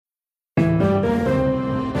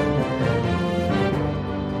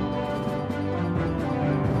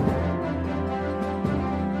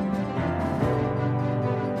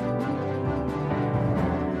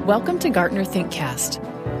Welcome to Gartner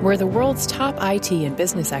ThinkCast, where the world's top IT and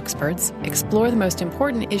business experts explore the most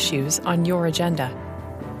important issues on your agenda.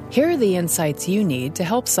 Here are the insights you need to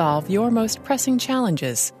help solve your most pressing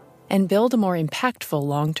challenges and build a more impactful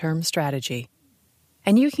long-term strategy.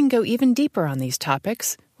 And you can go even deeper on these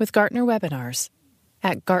topics with Gartner webinars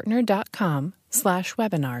at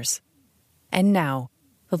gartner.com/webinars. And now,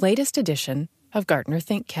 the latest edition of Gartner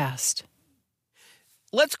ThinkCast.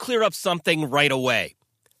 Let's clear up something right away.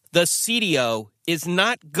 The CDO is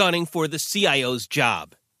not gunning for the CIO's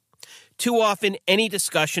job. Too often, any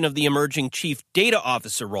discussion of the emerging Chief Data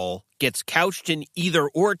Officer role gets couched in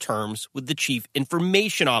either-or terms with the Chief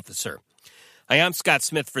Information Officer. I am Scott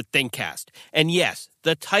Smith for ThinkCast, and yes,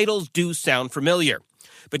 the titles do sound familiar.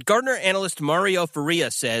 But Gartner analyst Mario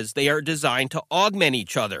Faria says they are designed to augment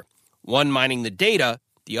each other, one mining the data,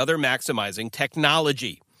 the other maximizing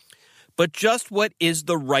technology. But just what is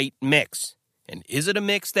the right mix? And is it a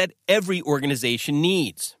mix that every organization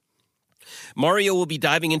needs? Mario will be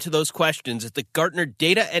diving into those questions at the Gartner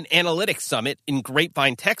Data and Analytics Summit in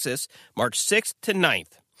Grapevine, Texas, March 6th to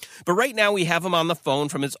 9th. But right now we have him on the phone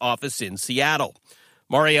from his office in Seattle.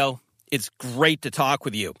 Mario, it's great to talk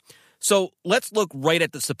with you. So let's look right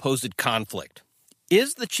at the supposed conflict.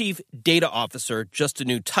 Is the Chief Data Officer just a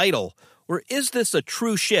new title, or is this a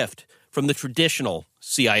true shift from the traditional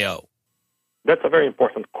CIO? That's a very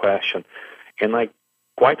important question, and I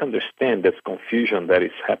quite understand this confusion that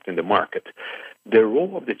is happening in the market. The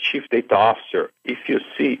role of the Chief Data Officer, if you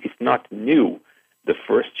see, is not new. The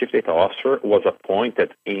first Chief Data Officer was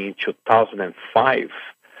appointed in 2005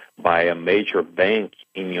 by a major bank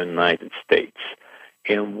in the United States.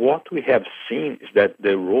 And what we have seen is that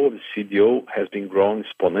the role of the CDO has been growing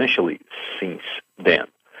exponentially since then.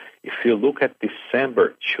 If you look at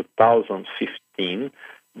December 2015,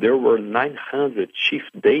 there were 900 chief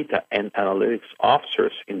data and analytics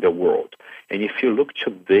officers in the world. And if you look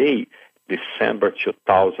today, December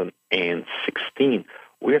 2016,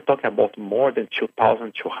 we are talking about more than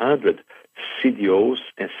 2,200 CDOs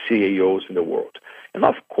and CAOs in the world. And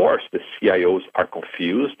of course, the CIOs are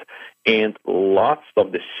confused, and lots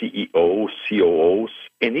of the CEOs, COOs,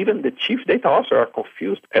 and even the chief data officer are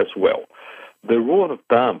confused as well. The rule of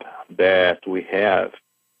thumb that we have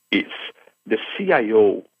is the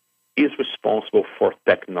CIO is responsible for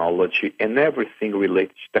technology and everything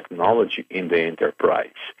related to technology in the enterprise.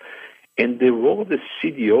 And the role of the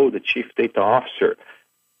CDO, the Chief Data Officer,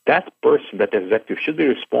 that person, that executive, should be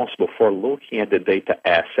responsible for looking at the data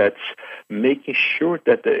assets, making sure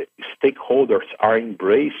that the stakeholders are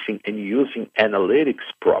embracing and using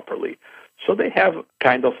analytics properly. So they have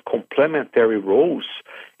kind of complementary roles,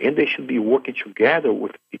 and they should be working together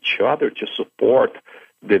with each other to support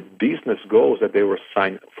the business goals that they were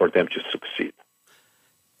assigned for them to succeed.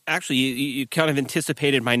 Actually, you kind of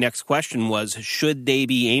anticipated my next question was, should they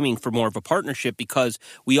be aiming for more of a partnership? Because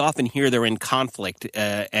we often hear they're in conflict.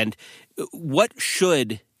 And what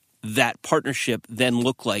should that partnership then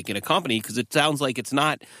look like in a company? Because it sounds like it's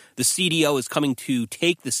not the CDO is coming to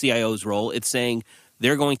take the CIO's role. It's saying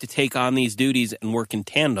they're going to take on these duties and work in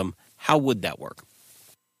tandem. How would that work?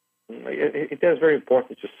 It is very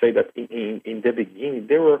important to say that in the beginning,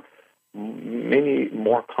 there were many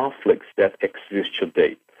more conflicts that exist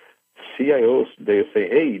today. CIOs, they say,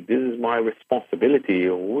 hey, this is my responsibility.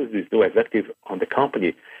 Who is this new executive on the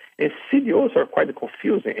company? And CDOs are quite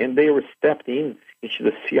confusing, and they were stepped into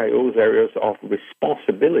the CIO's areas of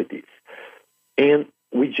responsibilities. And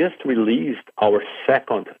we just released our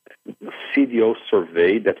second CDO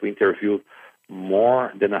survey that we interviewed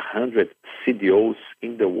more than 100 CDOs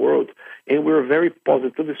in the world. And we were very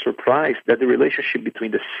positively surprised that the relationship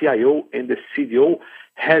between the CIO and the CDO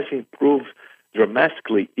has improved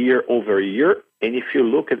dramatically year over year. And if you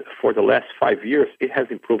look at for the last 5 years, it has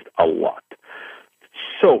improved a lot.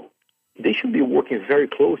 So they should be working very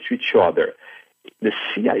close to each other. The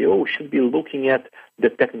CIO should be looking at the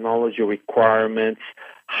technology requirements,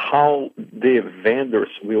 how the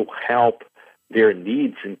vendors will help their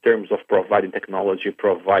needs in terms of providing technology,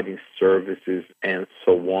 providing services, and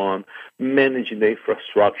so on, managing the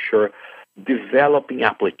infrastructure, developing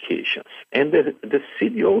applications. And the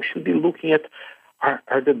CDO should be looking at,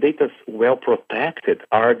 are the data well protected?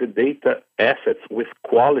 Are the data assets with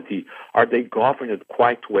quality? Are they governed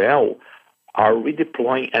quite well? Are we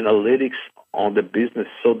deploying analytics on the business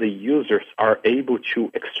so the users are able to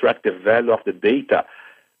extract the value of the data?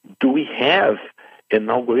 Do we have an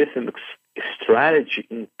algorithmic strategy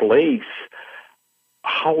in place?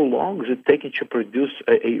 How long is it taking to produce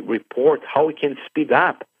a report? How we can speed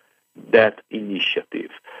up that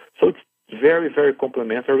initiative? So it's very, very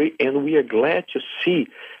complementary, and we are glad to see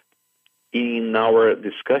in our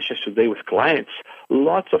discussions today with clients,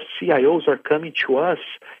 lots of CIOs are coming to us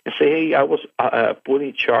and say, hey, I was put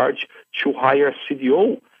in charge to hire a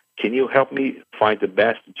CDO. Can you help me find the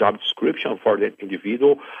best job description for that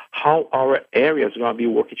individual? How our areas are going to be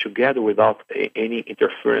working together without any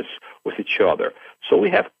interference with each other. So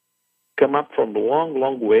we have come up from a long,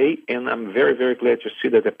 long way, and I'm very, very glad to see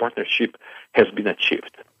that the partnership has been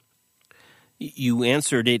achieved. You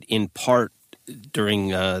answered it in part during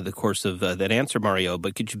the course of that answer, Mario,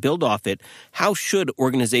 but could you build off it? How should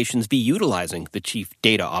organizations be utilizing the Chief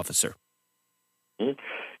Data Officer?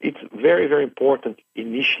 It's very, very important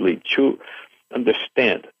initially to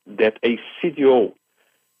understand that a CDO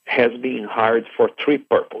has been hired for three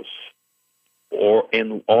purposes,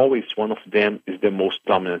 and always one of them is the most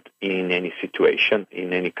dominant in any situation,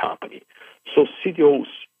 in any company. So CDOs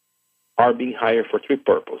are being hired for three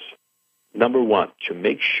purposes. Number one, to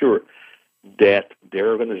make sure that their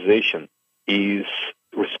organization is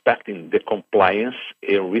respecting the compliance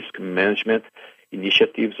and risk management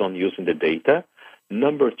initiatives on using the data.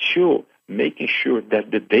 Number two, making sure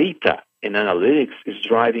that the data and analytics is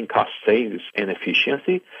driving cost savings and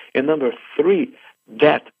efficiency. And number three,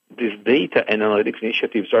 that these data and analytics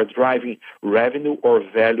initiatives are driving revenue or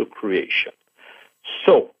value creation.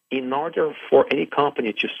 So in order for any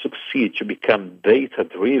company to succeed, to become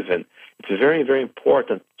data-driven, it's very, very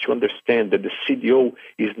important to understand that the CDO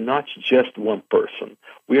is not just one person.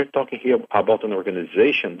 We are talking here about an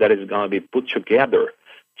organization that is going to be put together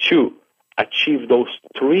to achieve those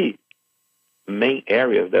three main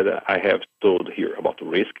areas that I have told here about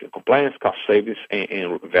risk, compliance, cost savings,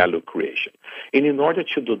 and value creation. And in order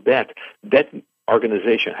to do that, that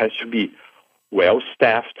organization has to be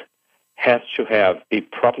well-staffed, has to have a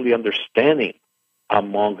properly understanding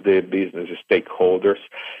among the business stakeholders.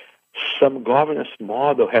 Some governance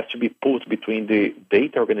model has to be put between the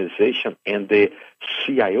data organization and the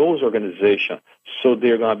CIO's organization, so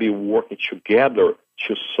they're going to be working together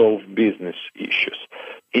to solve business issues.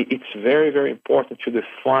 It's very, very important to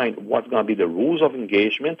define what's going to be the rules of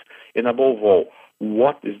engagement, and above all,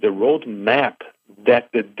 what is the roadmap that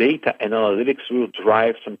the data and analytics will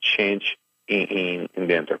drive some change in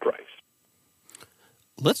the enterprise.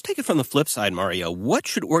 Let's take it from the flip side, Mario. What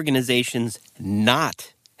should organizations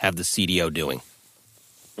not have the CDO doing?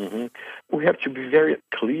 We have to be very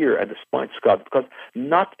clear at this point, Scott, because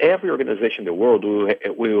not every organization in the world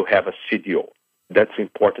will have a CDO. That's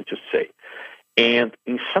important to say. And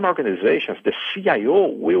in some organizations, the CIO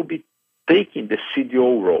will be taking the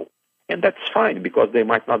CDO role. And that's fine because they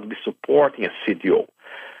might not be supporting a CDO.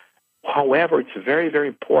 However, it's very, very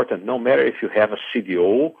important, no matter if you have a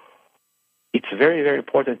CDO, it's very, very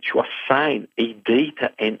important to assign a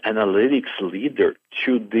data and analytics leader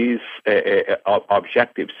to these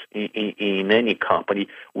objectives in any company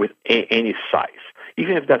with any size.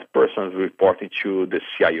 Even if that person is reporting to the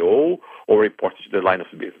CIO or reporting to the line of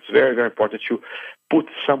business. It's very, very important to put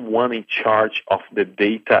someone in charge of the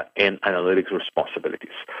data and analytics responsibilities.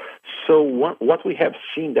 So what we have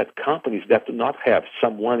seen that companies that do not have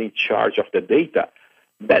someone in charge of the data,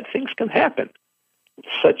 bad things can happen,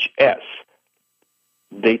 such as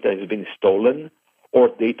data has been stolen or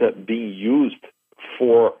data being used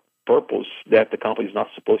for purpose that the company is not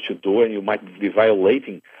supposed to do, and you might be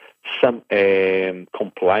violating some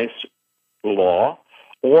compliance law,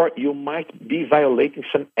 or you might be violating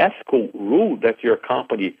some ethical rule that your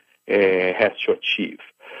company has to achieve.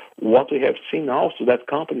 What we have seen also that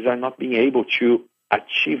companies are not being able to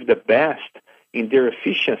achieve the best in their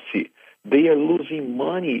efficiency. They are losing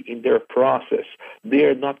money in their process. They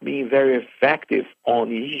are not being very effective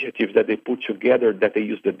on initiatives that they put together that they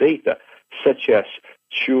use the data, such as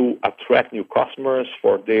to attract new customers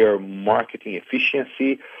for their marketing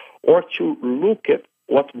efficiency, or to look at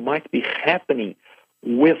what might be happening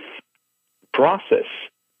with process,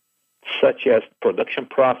 such as production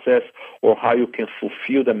process, or how you can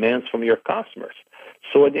fulfill demands from your customers.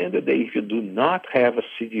 So at the end of the day, if you do not have a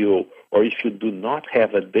CDO, or if you do not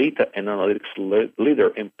have a data and analytics leader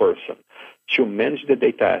in person to manage the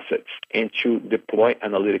data assets and to deploy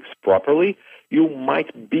analytics properly, you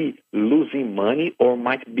might be losing money or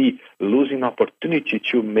might be losing opportunity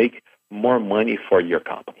to make more money for your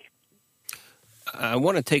company. I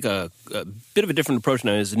want to take a bit of a different approach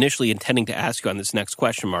than I was initially intending to ask you on this next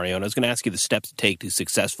question, Mario, and I was going to ask you the steps to take to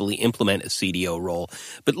successfully implement a CDO role.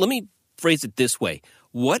 But let me phrase it this way.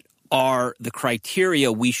 What are the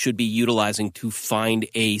criteria we should be utilizing to find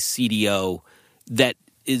a CDO that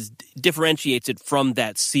differentiates it from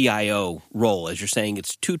that CIO role? As you're saying,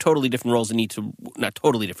 it's two totally different roles that need to, not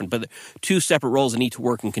totally different, but two separate roles that need to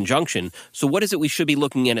work in conjunction. So what is it we should be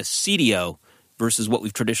looking at a CDO versus what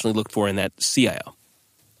we've traditionally looked for in that CIO?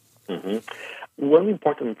 Mm-hmm. One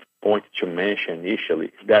important point to mention initially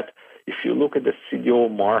is that if you look at the CDO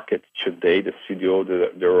market today, the CDO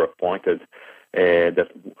that they were appointed that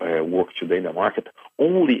work today in the market,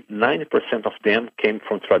 only 90% of them came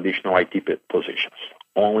from traditional IT positions.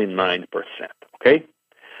 Only 9%, okay?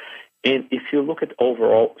 And if you look at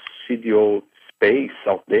overall CDO space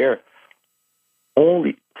out there,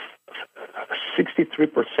 only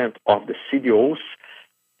 63% of the CDOs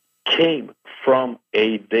came from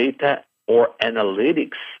a data or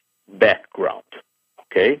analytics background,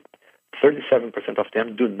 okay? 37% of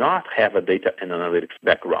them do not have a data and analytics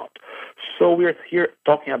background. So we're here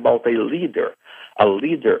talking about a leader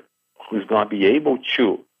who's going to be able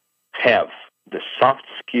to have the soft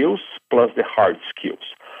skills plus the hard skills.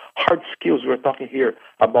 Hard skills, we're talking here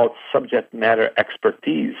about subject matter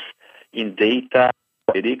expertise in data,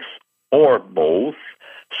 analytics, or both.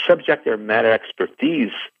 Subject matter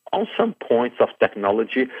expertise on some points of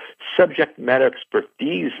technology, subject matter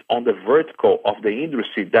expertise on the vertical of the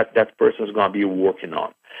industry that person is going to be working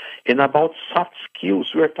on. And about soft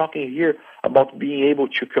skills, we're talking here about being able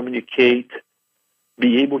to communicate,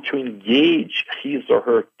 be able to engage his or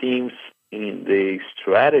her teams in the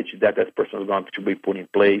strategy that person is going to be put in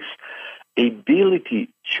place, ability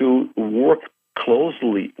to work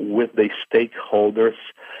closely with the stakeholders.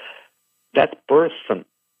 That person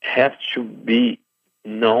has to be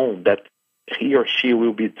known that he or she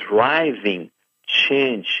will be driving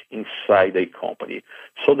change inside a company.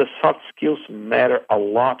 So the soft skills matter a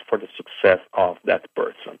lot for the success of that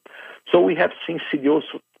person. So we have seen CDOs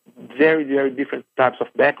very, very different types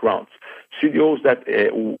of backgrounds. CDOs that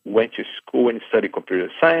went to school and studied computer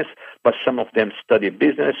science, but some of them study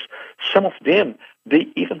business. Some of them, they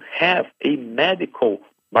even have a medical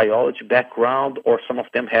biology background, or some of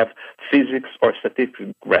them have physics or statistics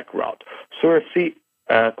background. So you see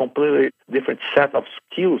a completely different set of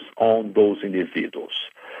skills on those individuals.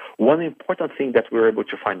 One important thing that we were able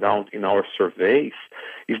to find out in our surveys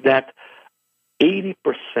is that 80%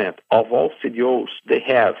 of all CDOs, they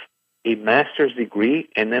have a master's degree,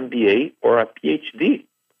 an MBA, or a PhD.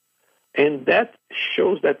 And that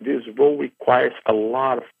shows that this role requires a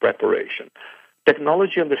lot of preparation.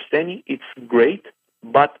 Technology understanding, it's great,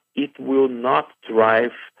 but it will not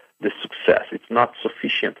drive the success. It's not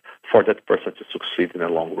sufficient for that person to succeed in the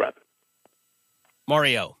long run.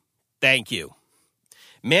 Mario, thank you.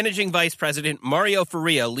 Managing Vice President Mario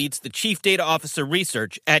Faria leads the Chief Data Officer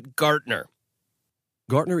Research at Gartner.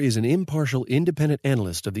 Gartner is an impartial, independent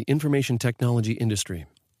analyst of the information technology industry.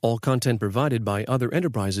 All content provided by other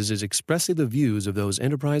enterprises is expressly the views of those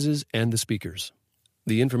enterprises and the speakers.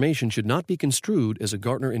 The information should not be construed as a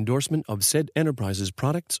Gartner endorsement of said enterprise's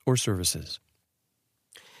products or services.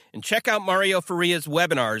 And check out Mario Faria's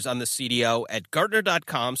webinars on the CDO at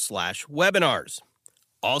Gartner.com/webinars.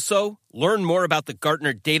 Also, learn more about the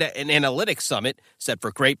Gartner Data and Analytics Summit set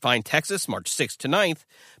for Grapevine, Texas, March 6th to 9th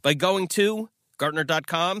by going to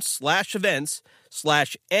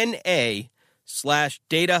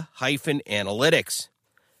Gartner.com/events/NA/data-analytics.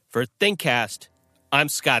 For ThinkCast, I'm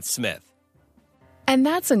Scott Smith. And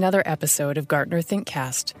that's another episode of Gartner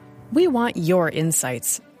ThinkCast. We want your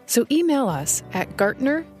insights, so email us at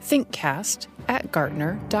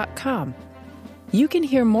gartnerthinkcast@gartner.com. You can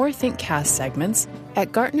hear more ThinkCast segments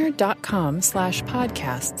at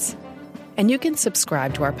gartner.com/podcasts. And you can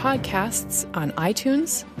subscribe to our podcasts on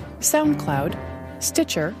iTunes, SoundCloud,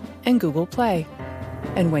 Stitcher, and Google Play.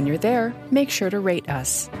 And when you're there, make sure to rate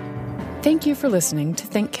us. Thank you for listening to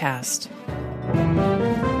ThinkCast.